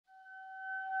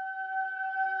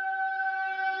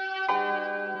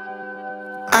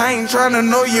I ain't tryna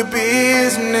know your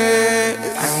business.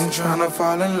 I ain't tryna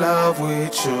fall in love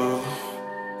with you.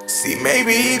 See,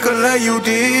 maybe he could love you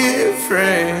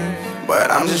different, but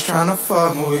I'm just tryna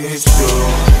fuck with you.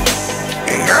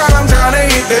 And girl, I'm tryna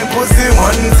hit that pussy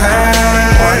one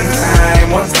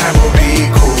time. One time will be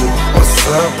cool. What's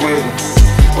up with it?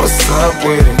 What's up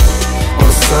with it?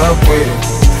 What's up with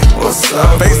it? What's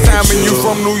up FaceTiming you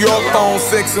from New York, phone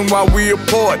sexing while we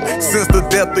apart. Since the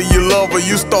death of your lover,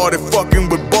 you started fucking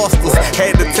with busters.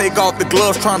 Had to take off the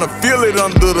gloves, trying to feel it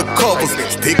under the covers.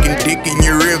 Sticking dick in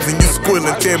your ribs and you squilling,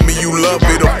 tell me you love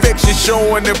it. Affection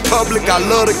showing in public, I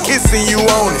love the kissing you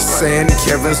on it. Saying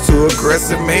Kevin's too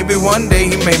aggressive, maybe one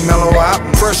day he may mellow out.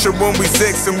 Pressure when we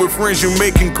sexing with friends, you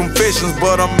making confessions,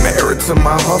 but I'm married to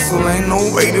my hustle, ain't no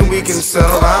way that we can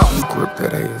settle out. Grip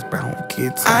that ass, bound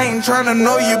kids. I ain't tryna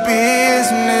know your business.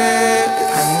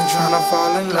 I ain't tryna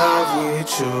fall in love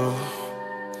with you.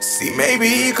 See, maybe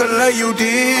he could love you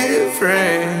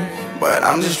different, but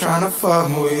I'm just tryna fuck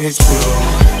with you.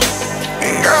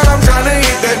 And girl, I'm tryna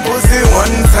hit that pussy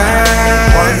one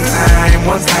time.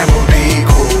 One time will be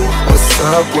cool. What's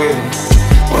up with it?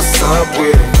 What's up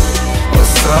with it?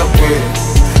 What's up with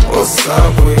it? What's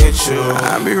up with you?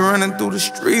 I be running through the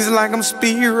streets like I'm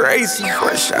speed racing.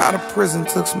 Fresh out of prison,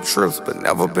 took some trips, but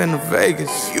never been to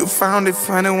Vegas. You found it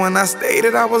funny when I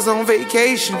stated I was on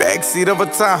vacation. Backseat of a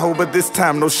Tahoe, but this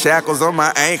time no shackles on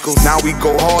my ankles. Now we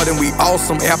go hard and we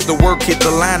awesome. After work, hit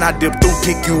the line, I dip through,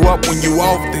 pick you up when you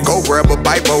off. Then go grab a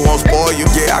bite, but won't spoil you.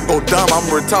 Yeah, I go dumb, I'm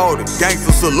retarded.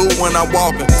 Gangster salute when I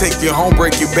walkin'. Take you home,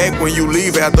 break your back when you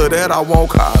leave. After that, I won't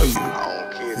call you.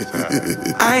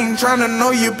 I ain't tryna know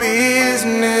your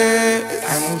business.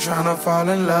 I ain't tryna fall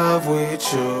in love with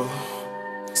you.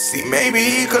 See, maybe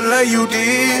he could love you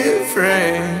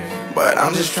different, but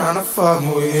I'm just tryna fuck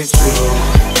with you.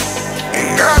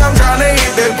 And girl, I'm tryna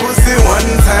hit that pussy one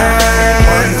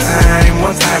time.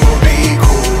 One time will be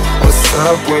cool. What's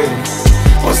up with it?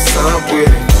 What's up with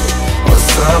it?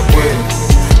 What's up with it?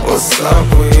 What's up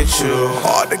with you?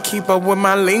 Hard to keep up with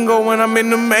my lingo when I'm in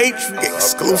the matrix.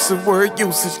 Exclusive word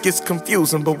usage gets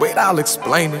confusing, but wait, I'll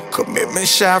explain it. Commitment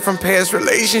shy from past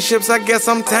relationships, I guess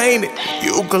I'm tainted.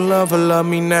 You could love or love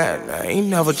me not, I ain't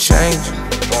never changing.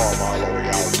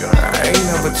 I ain't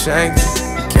never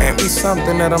changing. Can't be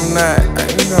something that I'm not, I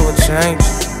ain't never changing.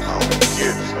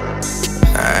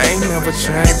 I ain't never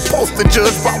changing. You supposed to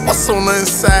judge by what's on the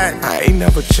inside. I ain't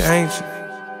never changing.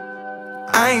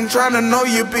 I ain't tryna know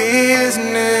your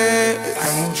business. I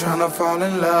ain't tryna fall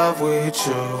in love with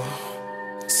you.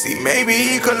 See, maybe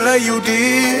he could love you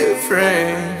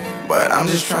different, but I'm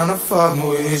just tryna fuck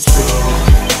with you.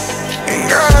 And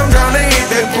girl, I'm tryna hit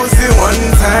that pussy one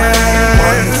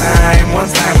time. One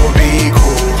time will be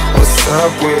cool. What's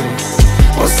up with it?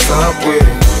 What's up with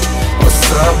it?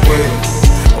 What's up with it?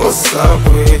 What's up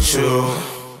with you?